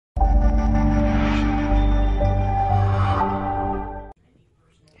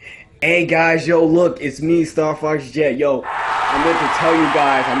Hey guys, yo, look, it's me, StarfoxJet. Yo, I meant to tell you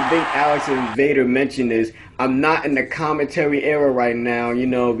guys, I think Alex and Vader mentioned this. I'm not in the commentary era right now,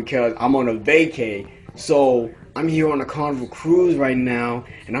 because I'm on a vacay. So I'm here on a Carnival cruise right now,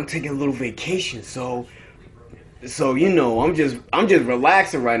 and I'm taking a little vacation. So I'm just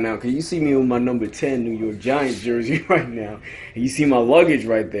relaxing right now. Cause you see me with my number 10 New York Giants jersey right now, and you see my luggage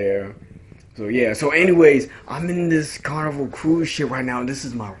right there. So yeah, so anyways, I'm in this Carnival cruise ship right now, and this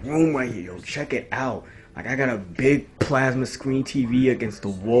is my room right here. Yo, check it out. Like, I got a big plasma screen TV against the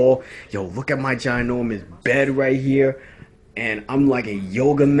wall. Yo, look at my ginormous bed right here. And I'm like a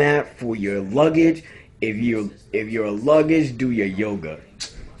yoga mat for your luggage. If you're a luggage, do your yoga.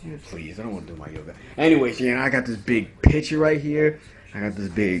 Yeah, please, I don't want to do my yoga. Anyways, yeah, I got this big picture right here. I got this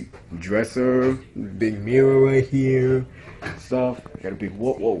big dresser, big mirror right here, stuff. I got a big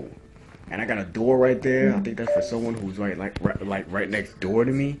whoa. And I got a door right there. I think that's for someone who's right next door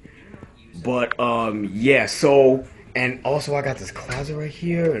to me. But yeah. So, and also I got this closet right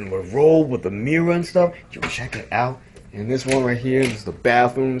here, and we're rolled with the mirror and stuff. Yo, check it out. And this one right here, this is the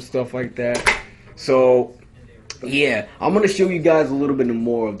bathroom and stuff like that. So yeah, I'm gonna show you guys a little bit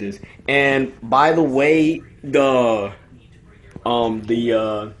more of this. And by the way, by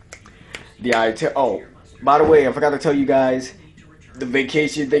the way, I forgot to tell you guys the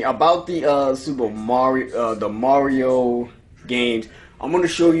vacation thing about the the Mario games. I'm gonna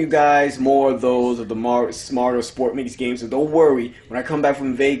show you guys more of those of the Mario Sport Mix games. So don't worry, when I come back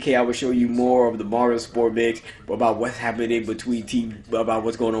from vacay, I will show you more of the Mario Sport Mix about what's happening about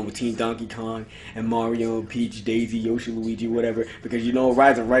what's going on with Team Donkey Kong and Mario, Peach, Daisy, Yoshi, Luigi, whatever. Because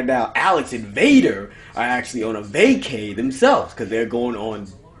right now, Alex and Vader are actually on a vacay themselves because they're going on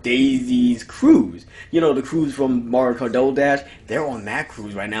Daisy's cruise. The cruise from Mario Kart Double Dash. They're on that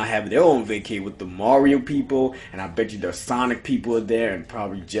cruise right now, having their own vacay with the Mario people, and I bet you the Sonic people are there, and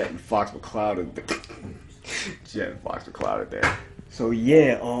probably Jet and Fox McCloud are there. Jet and Fox McCloud are there. So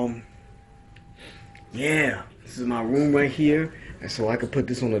yeah, this is my room right here, and so I could put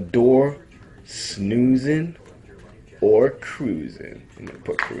this on the door, snoozing or cruising. I'm gonna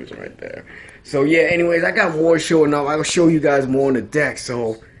put cruising right there. So yeah, anyways, I got more showing up. I'll show you guys more on the deck.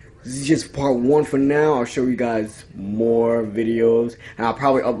 So this is just part one for now. I'll show you guys more videos, and I'll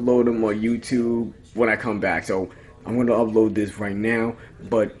probably upload them on YouTube when I come back. So I'm gonna upload this right now,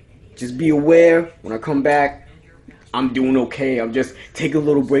 but just be aware when I come back, I'm doing okay. I'm just taking a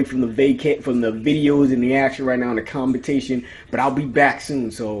little break from the videos and the action right now and the competition, but I'll be back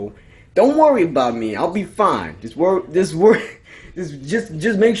soon. So don't worry about me. I'll be fine. Just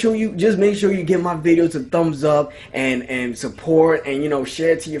make sure you give my videos a thumbs up and support, and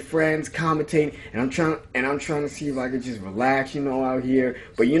share it to your friends, commentate. And I'm trying to see if I could just relax, out here.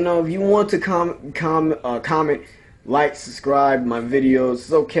 But if you want to comment, like, subscribe my videos,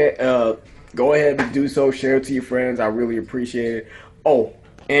 it's okay. Go ahead and do so. Share it to your friends. I really appreciate it. Oh,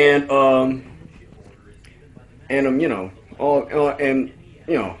 and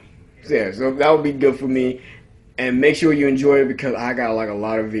yeah, so that would be good for me. And make sure you enjoy it because I got like a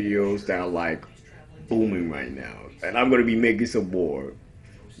lot of videos that are like booming right now. And I'm going to be making some more.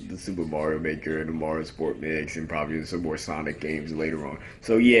 The Super Mario Maker and the Mario Sport Mix and probably some more Sonic games later on.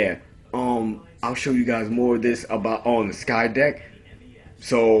 So yeah, I'll show you guys more of this about on the Sky Deck.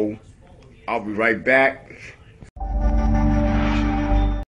 So I'll be right back.